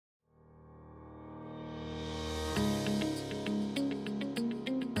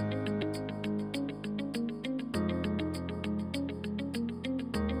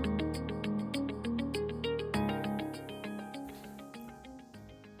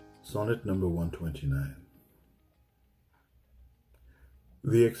Sonnet number 129.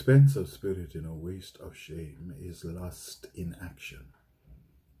 The expense of spirit in a waste of shame is lust in action,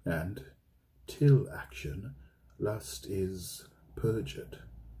 and till action, lust is perjured,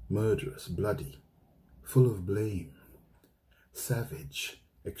 murderous, bloody, full of blame, savage,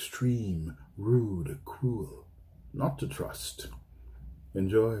 extreme, rude, cruel, not to trust,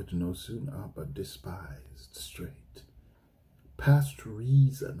 enjoyed no sooner but despised straight, past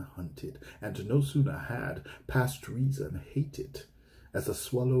reason hunted, and no sooner had past reason hated, as a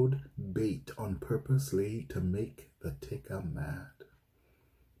swallowed bait on purpose laid to make the taker mad,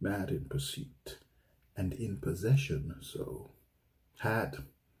 mad in pursuit, and in possession so,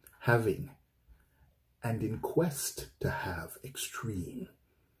 having, and in quest to have extreme,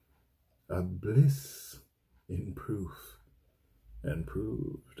 a bliss in proof, and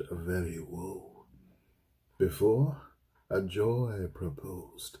proved a very woe. Before, a joy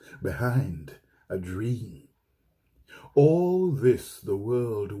proposed, behind, a dream. All this the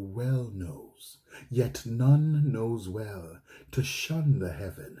world well knows, yet none knows well to shun the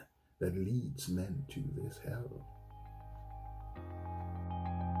heaven that leads men to this hell.